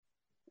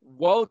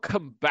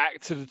Welcome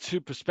back to the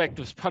Two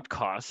Perspectives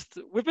podcast.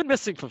 We've been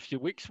missing for a few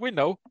weeks, we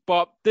know,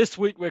 but this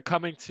week we're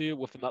coming to you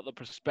with another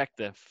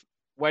perspective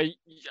where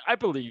I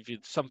believe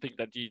it's something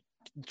that you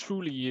can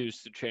truly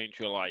use to change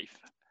your life,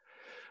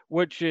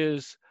 which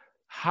is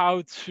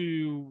how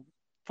to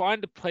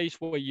find a place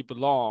where you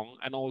belong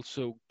and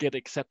also get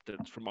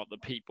acceptance from other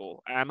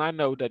people. And I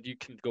know that you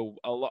can go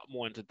a lot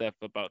more into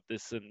depth about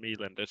this than me,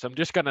 Linda. So I'm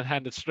just going to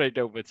hand it straight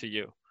over to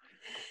you.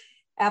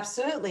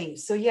 Absolutely.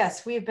 So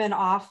yes, we've been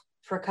off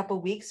for a couple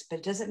of weeks, but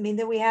it doesn't mean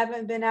that we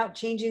haven't been out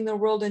changing the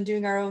world and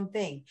doing our own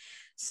thing.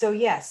 So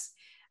yes,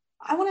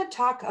 I want to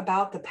talk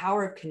about the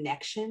power of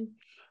connection.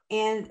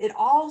 And it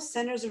all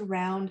centers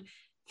around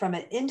from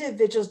an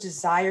individual's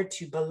desire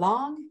to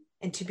belong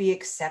and to be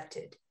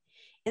accepted.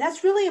 And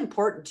that's really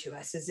important to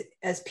us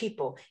as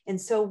people. And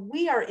so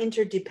we are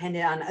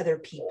interdependent on other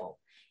people.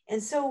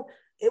 And so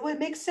it would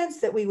make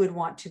sense that we would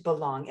want to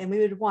belong and we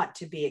would want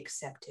to be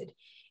accepted.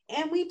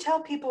 And we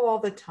tell people all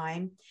the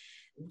time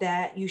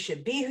that you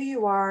should be who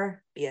you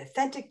are, be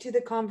authentic to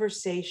the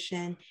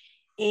conversation,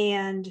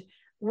 and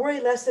worry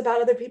less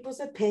about other people's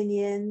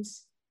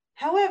opinions.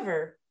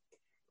 However,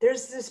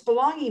 there's this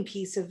belonging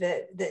piece of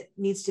it that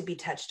needs to be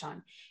touched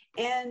on.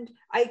 And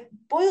I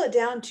boil it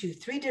down to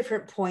three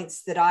different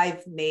points that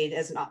I've made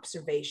as an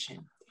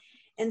observation.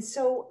 And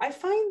so I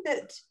find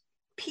that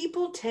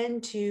people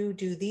tend to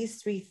do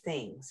these three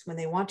things when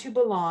they want to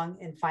belong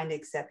and find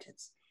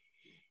acceptance.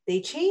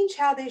 They change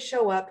how they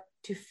show up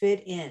to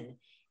fit in.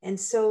 And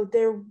so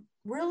they're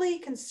really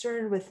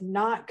concerned with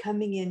not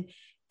coming in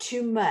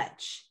too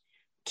much,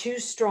 too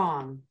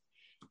strong,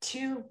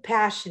 too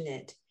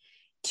passionate,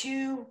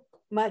 too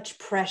much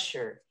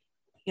pressure,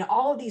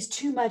 all of these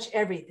too much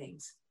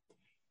everythings.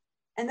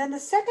 And then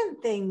the second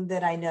thing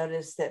that I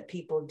notice that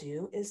people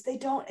do is they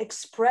don't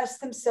express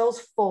themselves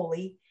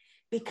fully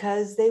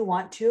because they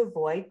want to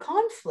avoid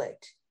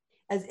conflict.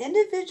 As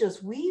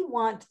individuals, we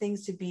want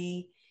things to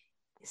be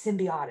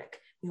symbiotic.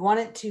 We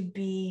want it to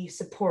be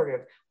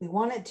supportive. We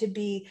want it to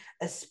be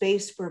a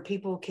space where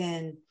people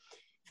can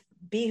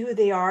be who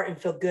they are and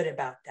feel good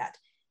about that.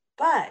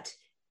 But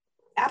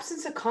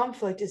absence of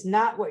conflict is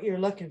not what you're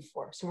looking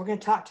for. So we're going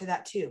to talk to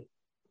that too.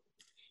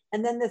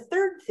 And then the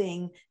third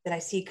thing that I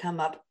see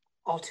come up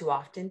all too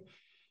often,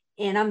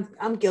 and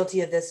I'm guilty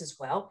of this as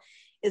well,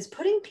 is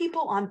putting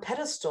people on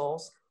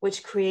pedestals,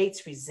 which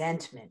creates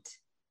resentment.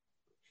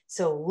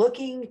 So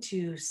looking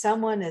to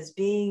someone as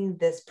being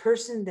this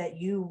person that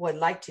you would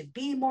like to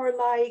be more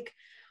like,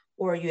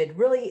 or you'd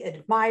really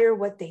admire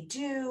what they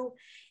do,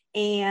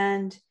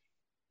 and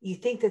you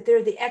think that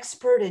they're the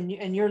expert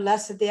and you're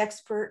less of the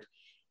expert.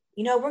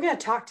 We're going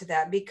to talk to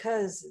that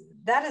because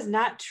that is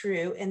not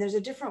true. And there's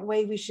a different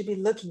way we should be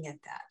looking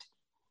at that.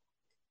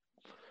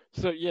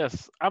 So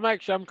yes, I'm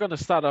going to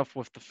start off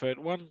with the third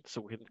one so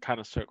we can kind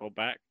of circle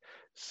back.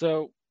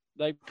 So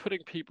like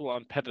putting people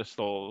on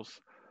pedestals,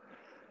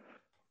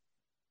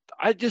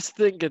 I just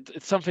think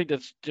it's something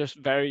that's just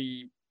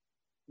very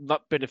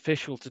not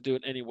beneficial to do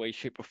in any way,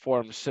 shape, or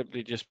form,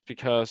 simply just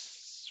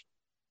because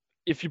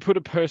if you put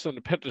a person on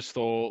a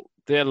pedestal,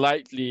 they're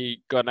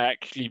likely gonna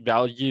actually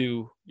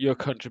value your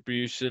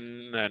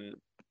contribution and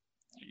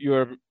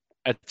your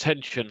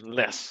attention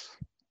less,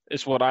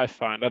 is what I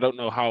find. I don't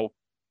know how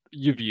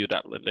you view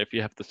that, Linda, if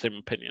you have the same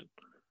opinion.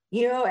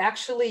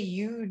 Actually,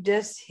 you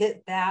just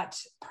hit that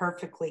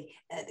perfectly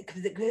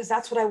because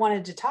that's what I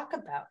wanted to talk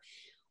about.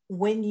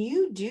 When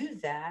you do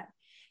that,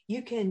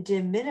 you can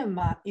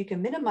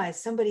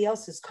minimize somebody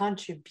else's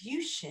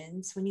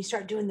contributions when you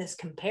start doing this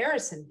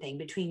comparison thing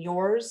between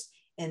yours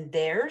and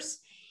theirs.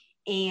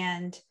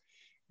 And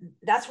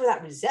that's where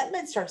that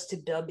resentment starts to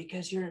build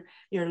because you're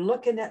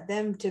looking at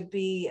them to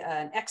be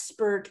an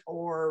expert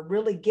or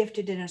really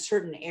gifted in a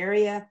certain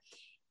area.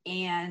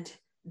 And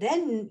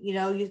then,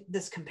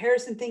 this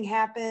comparison thing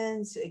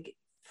happens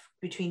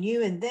between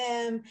you and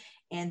them.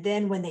 And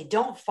then when they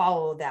don't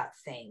follow that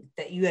thing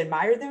that you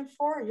admire them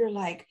for, you're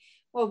like,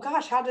 well,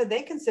 gosh, how do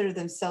they consider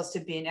themselves to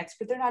be an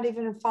expert? They're not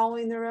even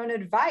following their own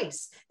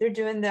advice. They're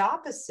doing the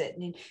opposite.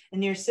 And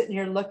you're sitting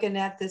here looking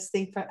at this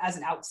thing as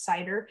an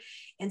outsider.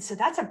 And so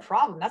that's a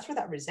problem. That's where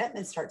that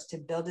resentment starts to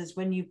build, is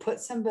when you put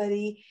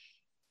somebody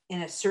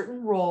in a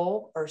certain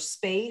role or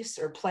space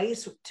or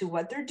place to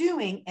what they're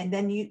doing, and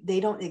then they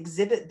don't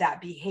exhibit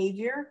that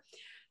behavior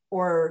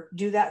or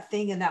do that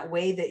thing in that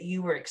way that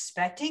you were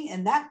expecting.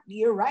 And that,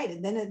 you're right.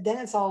 And then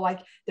it's all like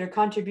their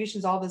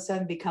contributions all of a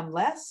sudden become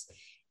less.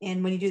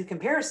 And when you do the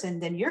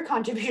comparison, then your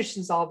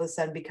contributions all of a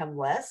sudden become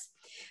less.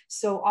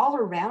 So all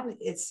around,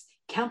 it's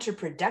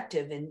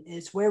counterproductive, and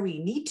it's where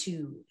we need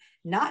to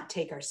not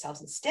take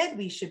ourselves. Instead,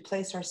 we should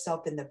place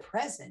ourselves in the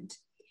present.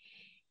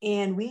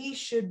 And we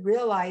should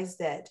realize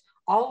that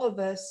all of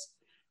us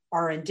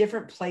are in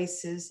different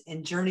places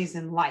and journeys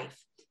in life.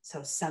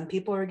 So some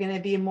people are going to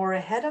be more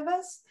ahead of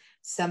us.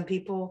 Some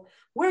people,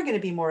 we're going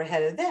to be more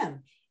ahead of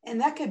them. And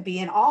that could be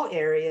in all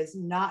areas,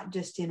 not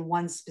just in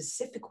one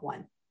specific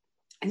one.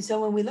 And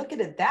so when we look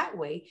at it that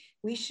way,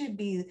 we should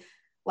be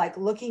like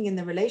looking in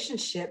the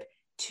relationship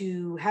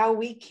to how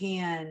we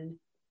can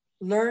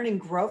learn and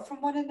grow from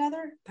one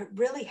another, but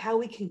really how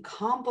we can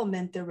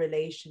complement the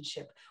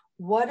relationship.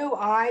 What do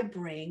I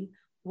bring?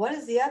 What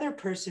does the other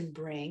person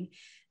bring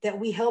that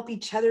we help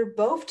each other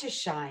both to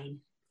shine?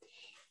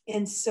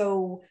 And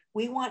so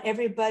we want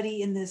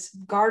everybody in this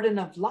garden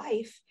of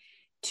life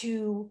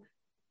to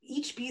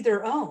each be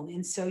their own.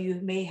 And so you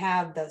may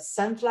have the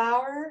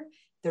sunflower,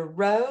 the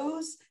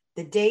rose,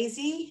 the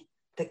daisy,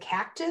 the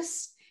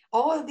cactus,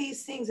 all of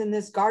these things in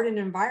this garden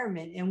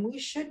environment. And we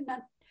should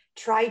not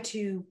try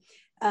to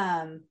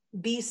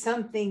be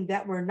something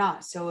that we're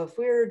not. So if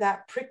we're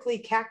that prickly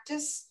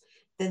cactus,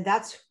 then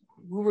that's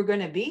who we're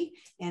going to be.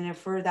 And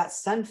if we're that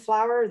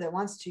sunflower that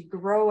wants to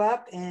grow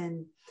up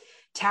and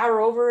tower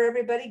over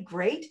everybody,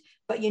 great.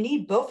 But you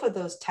need both of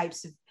those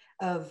types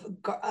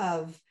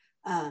of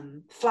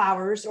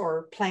flowers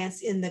or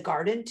plants in the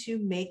garden to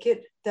make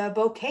it the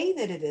bouquet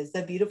that it is,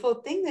 the beautiful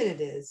thing that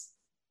it is.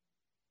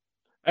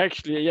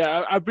 Actually,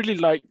 yeah, I really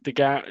like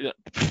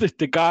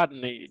the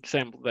gardening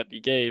example that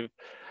you gave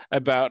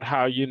about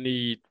how you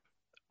need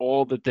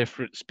all the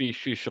different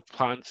species of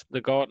plants in the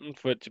garden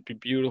for it to be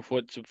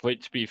beautiful, for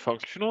it to be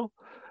functional.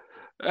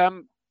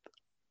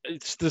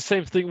 It's the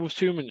same thing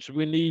with humans.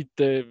 We need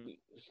the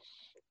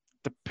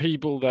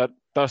people that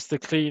does the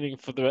cleaning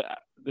for the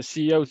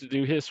CEO to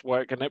do his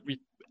work, and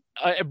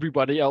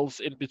everybody else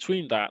in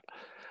between that,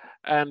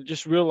 and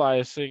just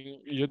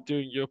realizing you're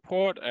doing your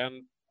part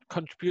and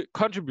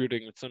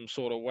contributing in some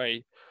sort of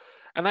way.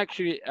 And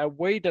actually, a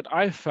way that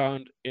I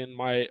found in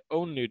my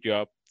own new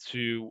job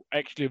to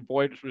actually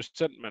avoid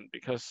resentment,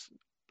 because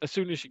as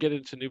soon as you get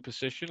into a new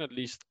position, at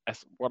least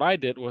as what I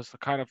did, was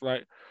kind of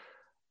like,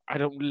 I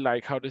don't really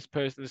like how this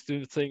person is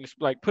doing things,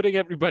 like putting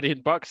everybody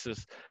in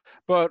boxes.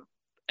 But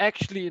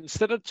actually,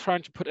 instead of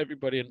trying to put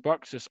everybody in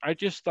boxes, I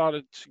just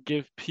started to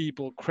give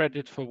people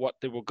credit for what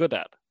they were good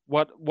at,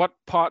 what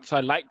parts I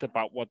liked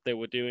about what they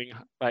were doing,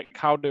 like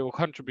how they were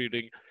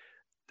contributing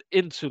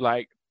into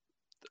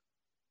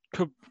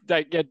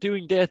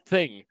doing their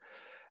thing,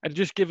 and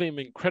just giving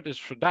them credits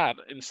for that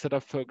instead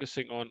of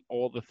focusing on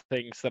all the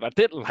things that I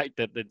didn't like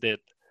that they did,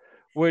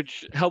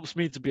 which helps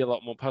me to be a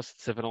lot more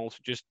positive and also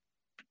just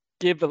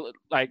give a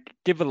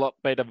lot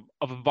better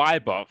of a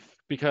vibe of,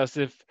 because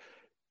if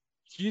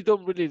you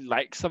don't really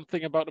like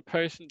something about a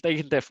person, they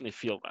can definitely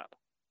feel that.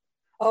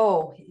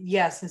 Oh,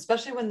 yes,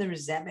 especially when the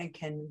resentment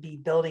can be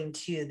building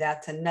too.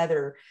 That's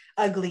another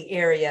ugly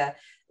area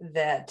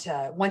that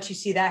once you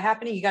see that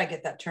happening, you got to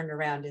get that turned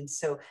around. And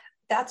so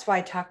that's why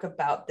I talk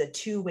about the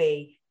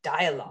two-way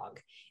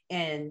dialogue.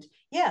 And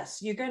yes,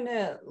 you're going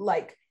to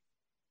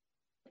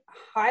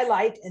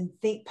highlight and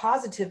think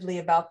positively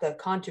about the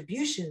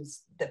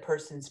contributions the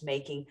person's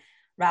making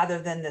rather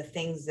than the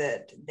things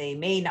that they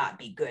may not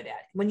be good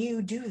at. When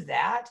you do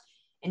that,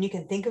 and you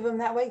can think of them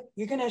that way,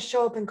 you're going to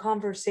show up in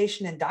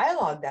conversation and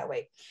dialogue that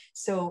way.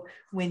 So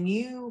when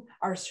you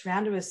are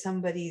surrounded with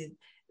somebody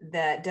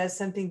that does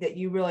something that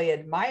you really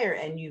admire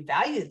and you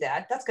value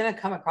that, that's going to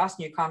come across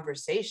in your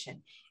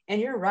conversation. And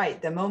you're right.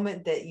 The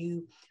moment that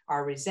you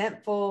are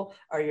resentful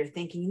or you're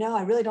thinking, no,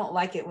 I really don't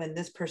like it when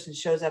this person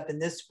shows up in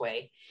this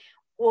way,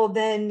 well,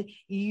 then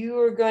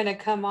you're going to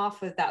come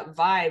off with that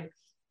vibe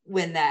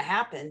when that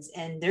happens,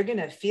 and they're going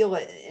to feel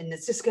it, and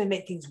it's just going to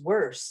make things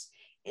worse.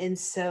 And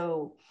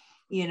so,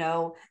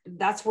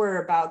 that's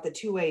where about the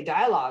two-way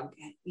dialogue,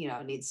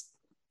 needs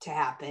to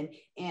happen.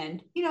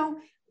 And,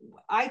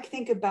 I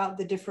think about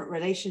the different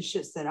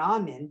relationships that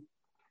I'm in,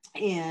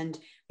 and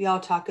we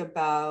all talk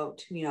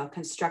about,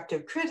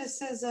 constructive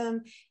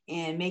criticism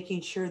and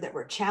making sure that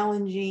we're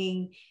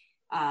challenging,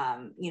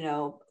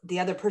 the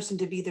other person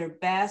to be their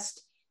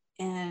best.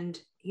 And,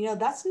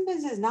 that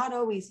sometimes is not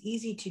always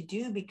easy to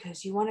do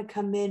because you want to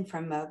come in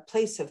from a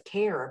place of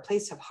care or a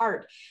place of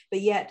heart,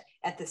 but yet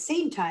at the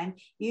same time,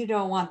 you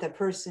don't want the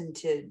person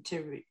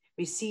to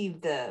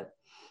receive the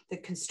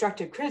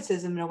constructive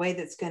criticism in a way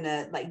that's going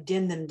to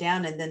dim them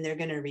down, and then they're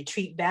going to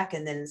retreat back,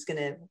 and then it's going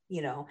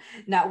to,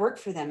 not work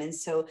for them. And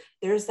so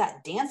there's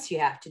that dance you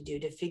have to do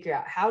to figure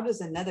out how does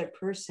another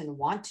person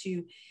want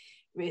to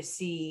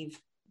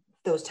receive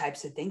those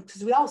types of things.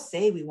 Because we all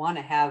say we want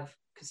to have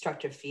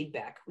constructive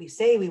feedback. We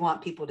say we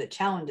want people to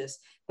challenge us,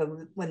 but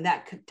when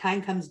that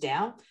time comes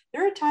down,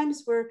 there are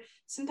times where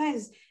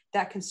sometimes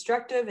that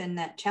constructive and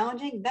that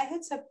challenging, that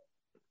hits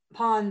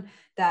upon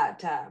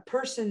that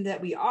person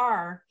that we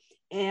are.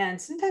 And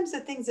sometimes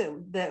the things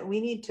that we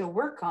need to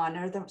work on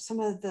are some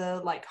of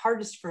the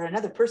hardest for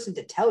another person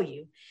to tell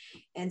you.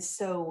 And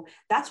so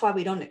that's why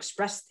we don't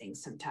express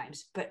things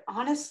sometimes. But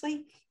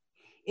honestly,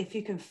 if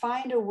you can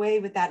find a way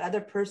with that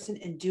other person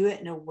and do it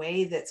in a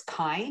way that's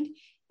kind,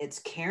 it's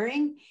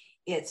caring,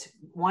 it's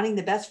wanting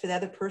the best for the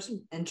other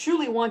person and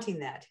truly wanting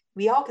that.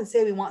 We all can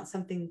say we want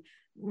something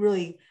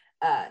really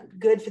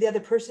good for the other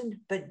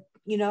person, but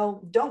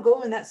don't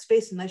go in that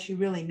space unless you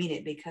really mean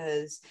it,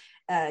 because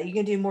you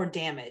can do more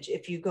damage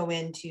if you go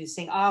into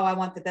saying, oh, I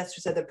want the best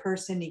for the other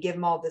person. You give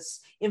them all this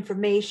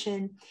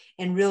information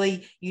and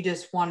really you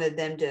just wanted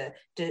them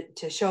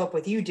to show up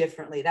with you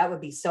differently. That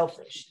would be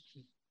selfish.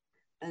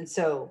 And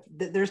so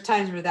there's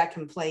times where that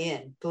can play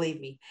in, believe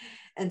me.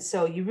 And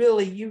so you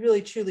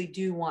really truly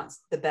do want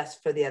the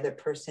best for the other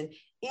person.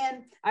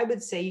 And I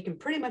would say you can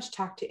pretty much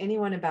talk to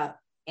anyone about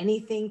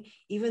anything,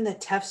 even the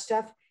tough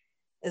stuff,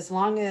 as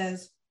long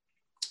as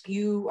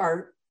you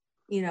are,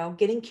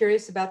 getting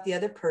curious about the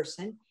other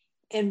person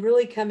and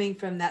really coming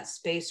from that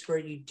space where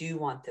you do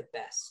want the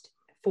best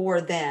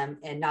for them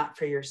and not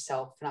for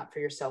yourself, not for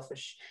your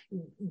selfish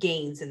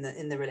gains in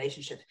the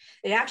relationship.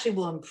 It actually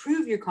will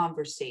improve your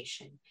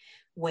conversation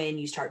when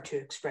you start to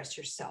express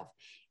yourself.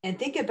 And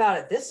think about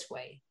it this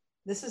way.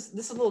 This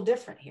is a little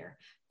different here,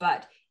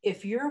 but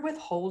if you're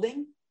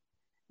withholding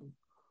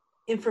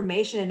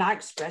information and not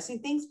expressing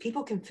things,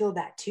 people can feel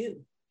that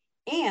too.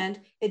 And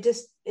it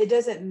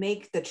doesn't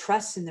make the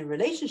trust in the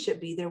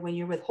relationship be there when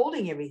you're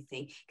withholding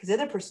everything, because the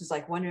other person's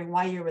like wondering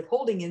why you're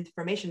withholding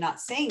information, not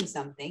saying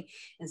something.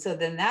 And so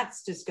then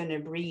that's just going to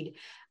breed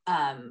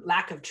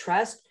lack of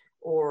trust,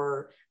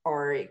 or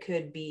it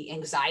could be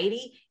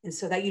anxiety. And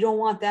so that you don't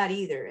want that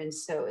either. And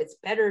so it's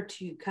better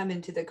to come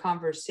into the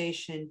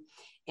conversation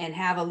and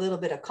have a little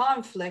bit of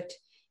conflict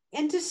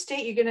and to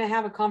state you're going to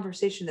have a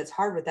conversation that's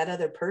hard with that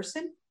other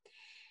person.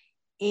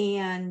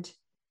 And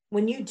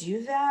when you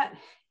do that,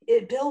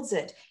 it builds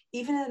it.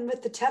 Even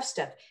with the tough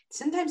stuff,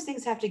 sometimes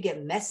things have to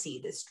get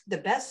messy. The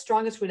best,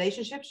 strongest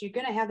relationships, you're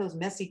going to have those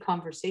messy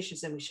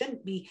conversations, and we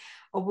shouldn't be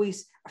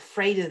always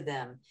afraid of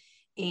them.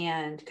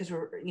 And because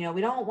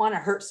we don't want to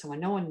hurt someone.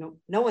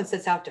 No one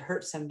sets out to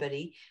hurt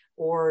somebody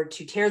or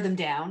to tear them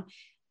down.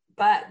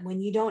 But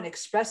when you don't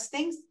express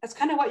things, that's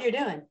kind of what you're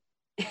doing.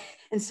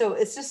 And so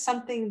it's just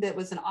something that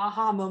was an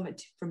aha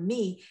moment for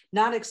me,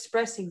 not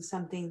expressing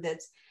something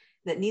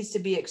that needs to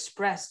be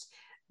expressed.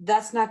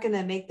 That's not going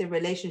to make the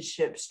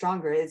relationship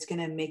stronger. It's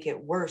going to make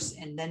it worse.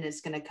 And then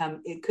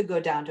it could go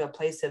down to a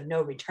place of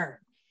no return.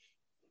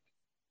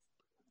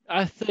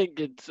 I think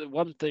it's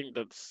one thing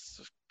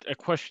that's a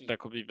question that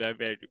could be very,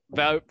 very,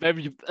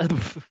 very,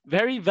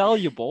 very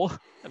valuable.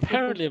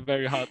 Apparently a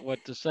very hard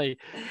word to say.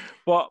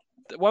 But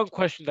one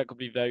question that could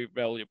be very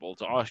valuable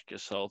to ask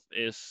yourself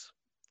is,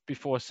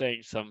 before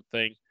saying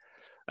something,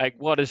 like,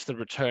 what is the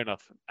return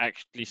of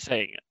actually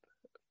saying it?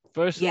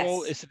 First of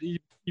all, is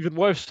it even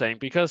worth saying?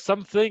 Because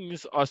some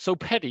things are so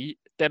petty,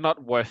 they're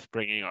not worth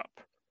bringing up.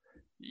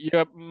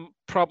 You're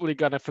probably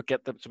going to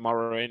forget them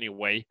tomorrow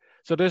anyway.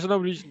 So there's no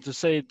reason to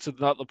say it to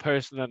another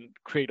person and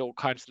create all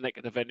kinds of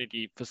negative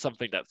energy for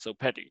something that's so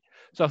petty.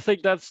 So I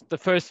think that's the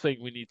first thing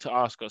we need to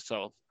ask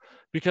ourselves,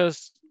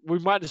 because we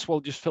might as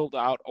well just filter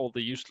out all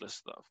the useless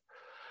stuff.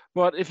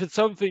 But if it's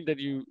something that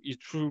you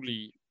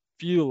truly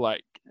feel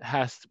like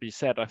has to be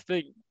said, I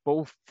think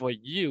both for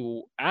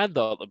you and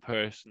the other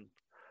person,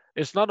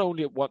 it's not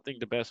only wanting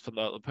the best for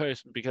the other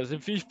person, because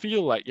if you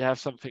feel like you have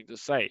something to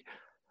say,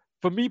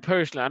 for me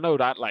personally, I know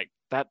that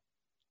that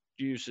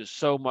uses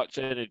so much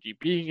energy.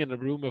 Being in a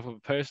room with a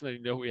person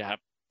and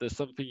there's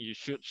something you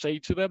should say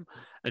to them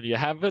and you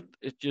haven't,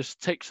 it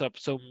just takes up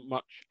so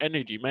much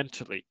energy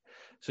mentally.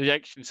 So you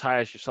actually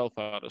tires yourself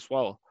out as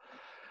well.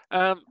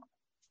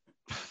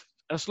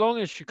 As long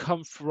as you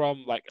come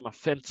from like an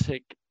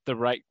authentic, the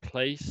right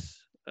place,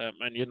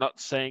 and you're not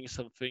saying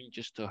something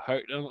just to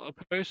hurt another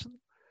person,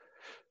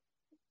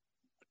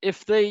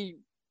 if they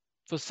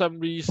for some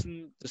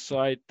reason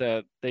decide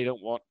that they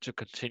don't want to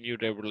continue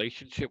their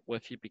relationship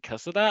with you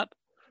because of that,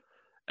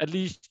 at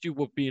least you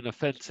were being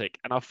authentic.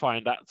 And I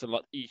find that's a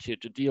lot easier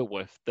to deal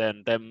with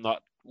than them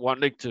not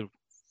wanting to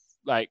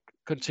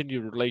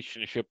continue the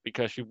relationship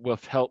because you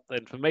withheld the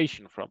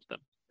information from them.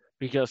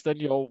 Because then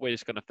you're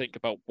always going to think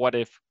about, what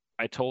if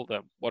I told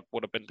them, what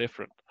would have been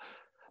different?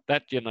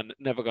 That you're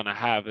never going to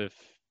have if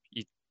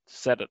you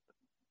said it.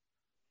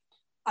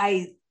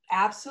 I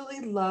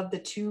absolutely love the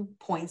 2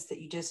 points that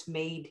you just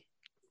made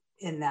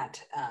in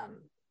that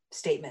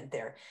statement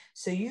there.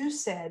 So you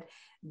said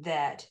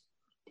that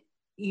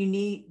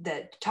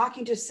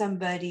talking to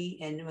somebody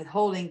and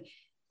withholding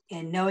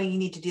and knowing you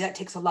need to do that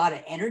takes a lot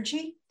of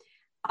energy.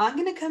 I'm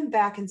going to come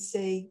back and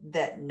say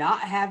that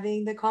not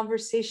having the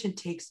conversation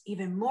takes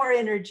even more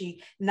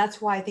energy. And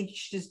that's why I think you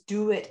should just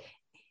do it.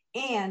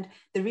 And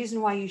the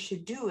reason why you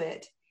should do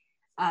it,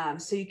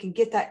 so you can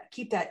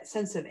keep that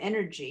sense of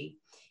energy,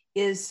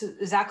 is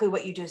exactly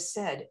what you just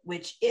said,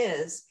 which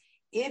is,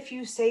 if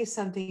you say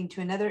something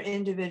to another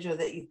individual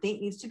that you think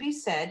needs to be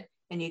said,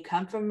 and you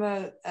come from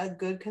a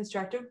good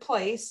constructive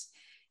place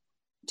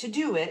to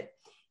do it,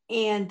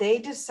 and they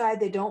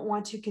decide they don't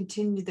want to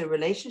continue the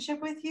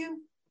relationship with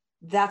you,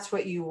 that's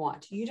what you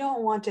want. You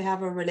don't want to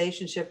have a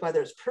relationship,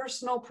 whether it's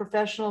personal,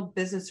 professional,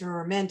 business, or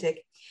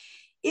romantic,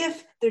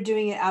 if they're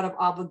doing it out of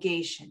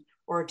obligation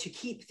or to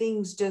keep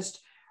things just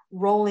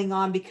rolling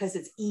on because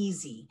it's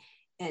easy.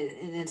 And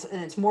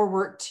it's more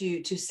work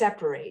to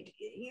separate.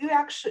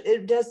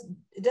 It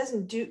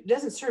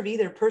doesn't serve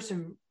either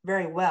person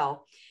very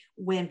well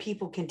when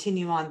people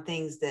continue on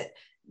things that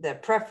the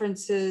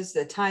preferences,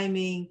 the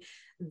timing,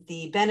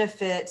 the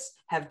benefits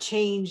have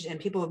changed and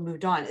people have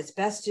moved on. It's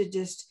best to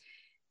just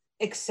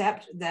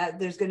accept that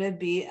there's going to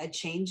be a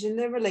change in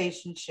the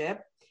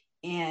relationship,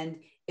 and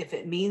if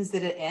it means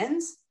that it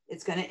ends,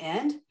 it's going to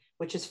end,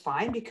 which is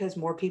fine, because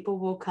more people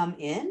will come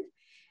in.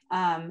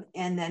 And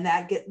then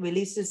that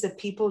releases the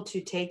people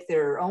to take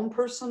their own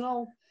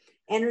personal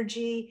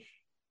energy,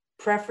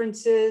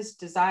 preferences,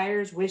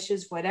 desires,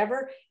 wishes,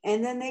 whatever,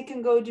 and then they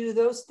can go do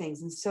those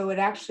things. And so it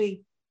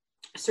actually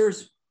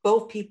serves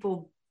both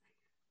people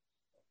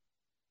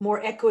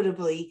more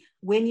equitably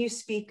when you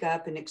speak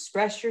up and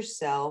express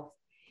yourself.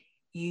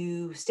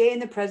 You stay in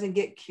the present,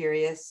 get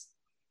curious,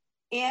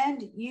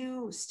 and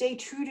you stay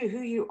true to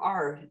who you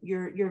are,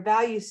 your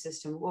value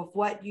system of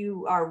what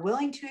you are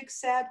willing to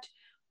accept,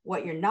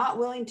 what you're not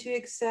willing to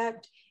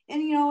accept.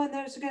 And, and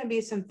there's going to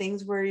be some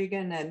things where you're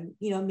going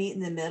to, meet in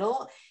the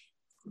middle,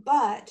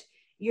 but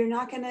you're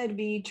not going to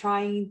be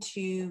trying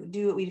to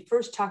do what we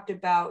first talked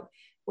about,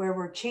 where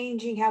we're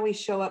changing how we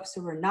show up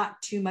so we're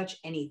not too much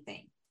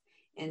anything.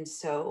 And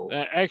so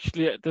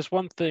actually, there's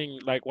one thing,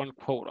 like one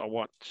quote I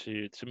want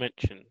to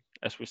mention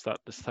as we start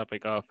this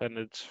topic off, and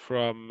it's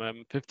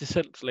from 50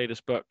 Cent's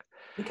latest book.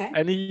 Okay.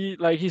 And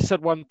he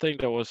said one thing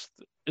that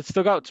it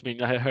stuck out to me.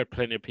 I had heard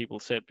plenty of people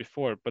say it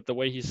before, but the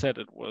way he said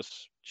it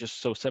was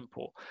just so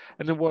simple.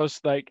 And it was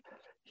like,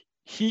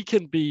 he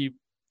can be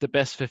the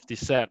best 50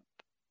 Cent,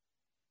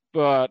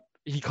 but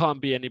he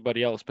can't be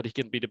anybody else, but he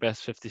can be the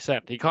best 50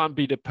 Cent. He can't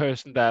be the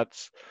person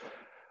that's,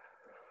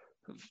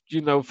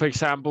 for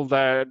example,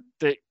 the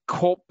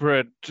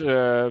corporate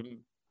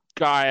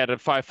guy at a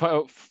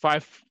 500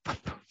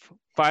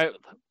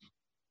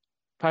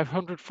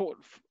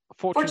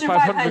 Fortune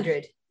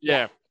 500.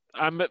 Yeah,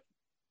 I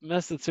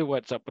messed the two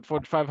words up, but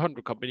Fortune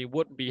 500 company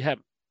wouldn't be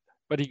him,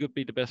 but he could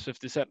be the best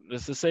 50 Cent.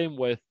 It's the same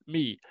with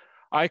me.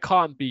 I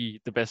can't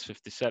be the best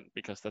 50 Cent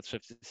because that's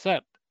 50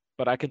 Cent,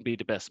 but I can be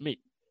the best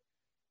me.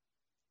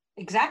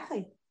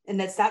 Exactly.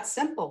 And it's that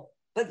simple.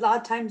 But a lot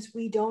of times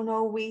we don't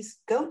always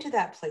go to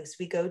that place.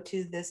 We go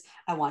to this,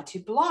 I want to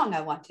belong, I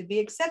want to be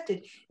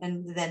accepted.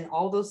 And then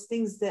all those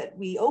things that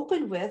we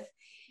opened with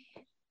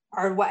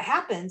are what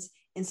happens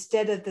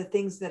instead of the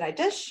things that I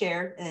just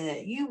shared and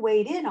that you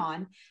weighed in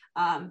on.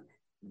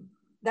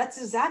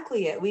 That's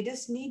exactly it. We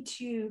just need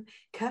to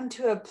come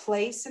to a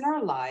place in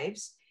our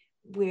lives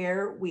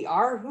where we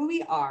are who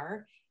we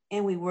are,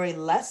 and we worry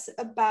less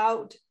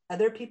about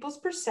other people's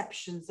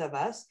perceptions of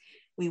us.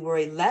 We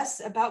worry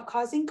less about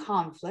causing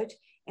conflict,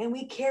 and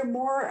we care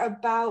more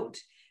about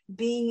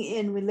being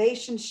in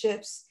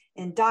relationships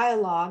and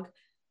dialogue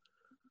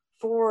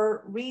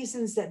for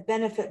reasons that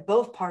benefit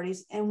both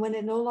parties. And when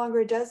it no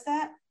longer does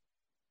that,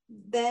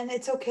 then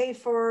it's okay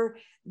for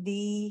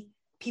the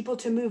people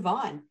to move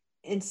on.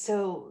 And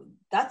so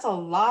that's a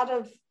lot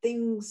of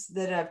things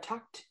that I've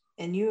talked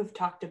and you have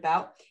talked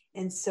about.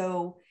 And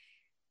so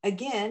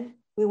again,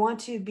 we want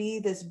to be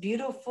this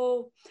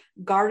beautiful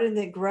garden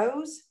that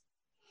grows.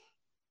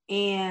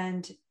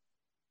 And,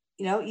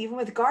 even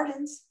with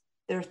gardens,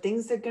 there are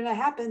things that are going to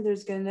happen.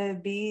 There's going to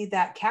be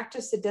that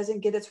cactus that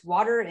doesn't get its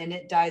water and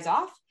it dies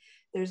off.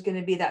 There's going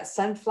to be that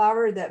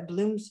sunflower that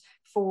blooms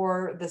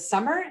for the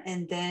summer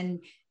and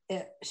then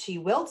she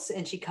wilts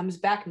and she comes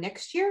back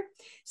next year.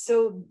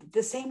 So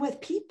the same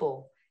with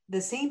people.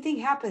 The same thing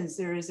happens.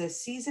 There is a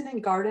season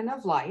and garden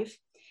of life.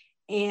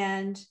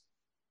 And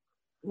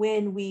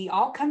when we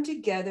all come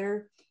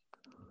together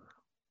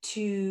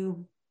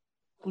to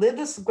live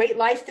this great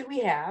life that we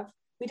have,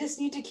 we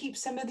just need to keep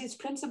some of these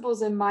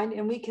principles in mind,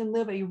 and we can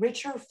live a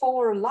richer,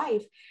 fuller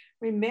life,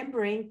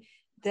 remembering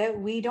that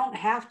we don't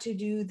have to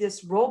do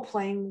this role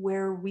playing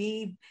where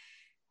we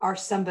are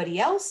somebody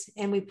else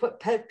and we put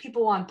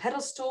people on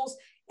pedestals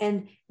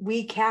and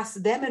we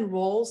cast them in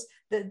roles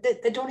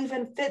that don't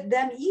even fit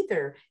them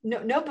either.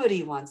 No,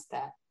 nobody wants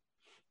that.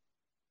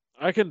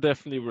 I can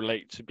definitely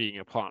relate to being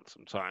a plant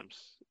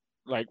sometimes.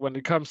 Like when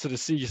it comes to the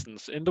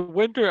seasons, in the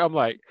winter, I'm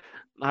like,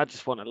 I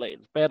just want to lay in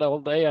bed all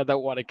day. I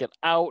don't want to get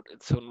out.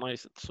 It's so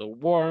nice. It's so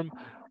warm.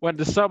 When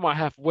the summer, I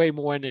have way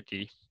more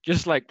energy,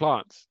 just like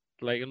plants.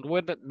 Like in the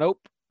winter, nope,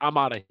 I'm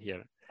out of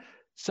here.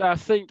 So I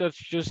think that's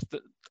just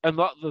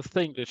another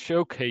thing that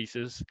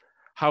showcases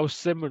how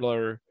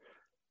similar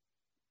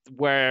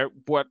where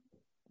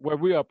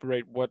we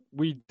operate, what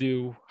we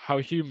do, how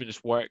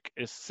humans work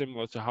is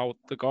similar to how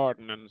the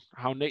garden and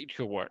how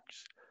nature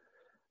works.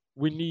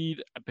 We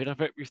need a bit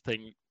of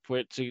everything for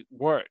it to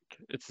work.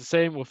 It's the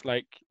same with,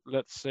 like,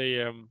 let's say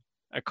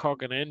a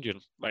cog and engine,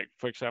 like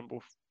for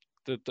example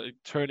the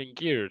turning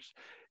gears.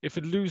 If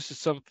it loses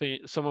some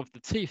of the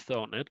teeth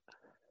on it,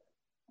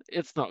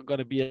 it's not going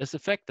to be as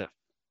effective.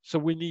 So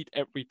we need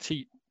every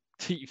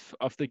teeth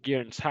of the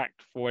gear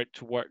intact for it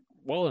to work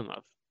well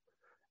enough.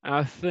 And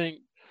I think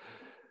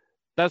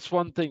that's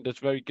one thing that's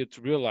very good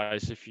to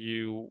realize if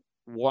you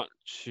want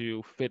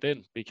to fit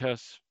in,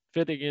 because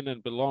fitting in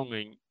and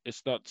belonging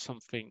is not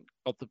something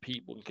other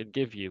people can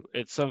give you.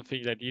 It's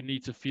something that you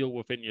need to feel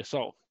within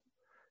yourself.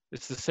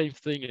 It's the same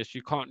thing as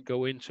you can't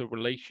go into a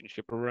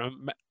relationship,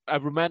 a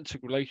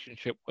romantic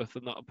relationship with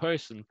another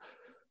person,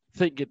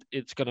 think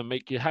it's going to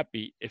make you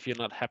happy if you're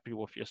not happy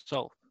with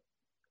yourself.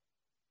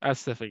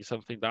 That's definitely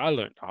something that I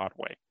learned the hard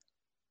way.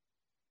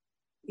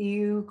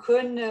 You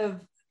couldn't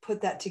have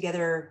put that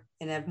together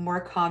in a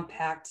more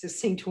compact,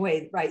 succinct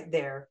way right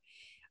there.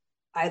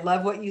 I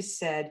love what you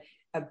said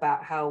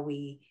about how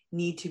we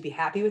need to be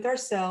happy with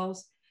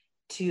ourselves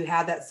to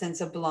have that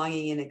sense of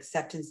belonging and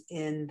acceptance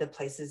in the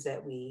places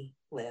that we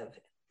live.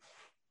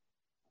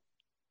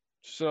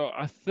 So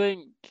I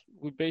think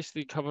we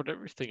basically covered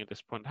everything at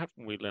this point,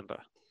 haven't we,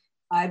 Linda?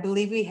 I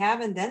believe we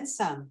have, and then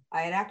some.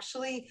 I'd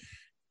actually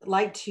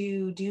like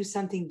to do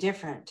something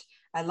different.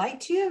 I'd like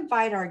to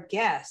invite our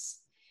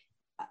guests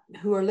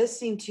who are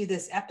listening to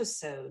this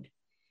episode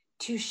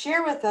to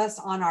share with us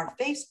on our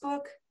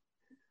Facebook,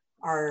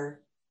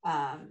 our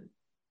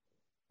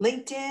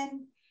LinkedIn,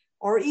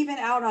 or even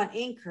out on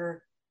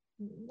Anchor,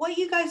 what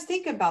you guys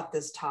think about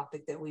this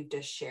topic that we've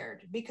just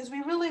shared, because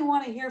we really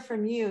want to hear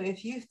from you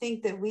if you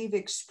think that we've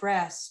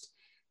expressed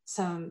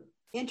some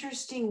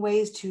interesting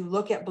ways to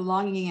look at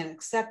belonging and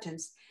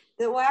acceptance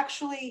that will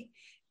actually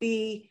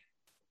be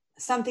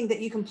something that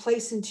you can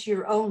place into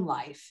your own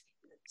life.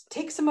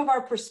 Take some of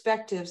our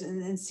perspectives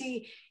and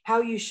see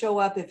how you show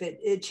up, if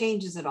it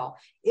changes at all.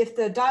 If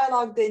the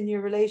dialogue in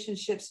your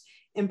relationships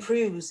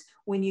improves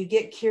when you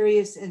get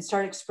curious and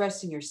start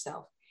expressing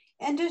yourself.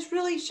 And just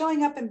really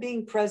showing up and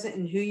being present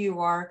in who you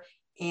are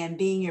and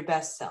being your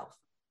best self.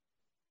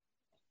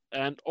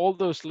 And all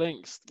those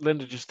links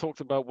Linda just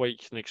talked about, where you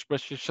can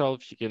express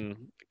yourself, you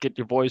can get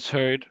your voice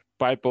heard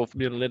by both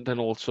me and Linda, and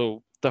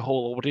also the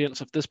whole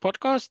audience of this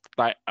podcast,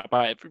 by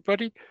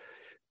everybody.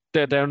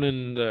 They're down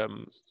in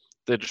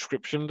the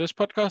description of this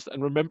podcast.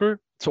 And remember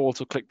to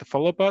also click the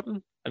follow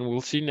button, and we'll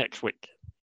see you next week.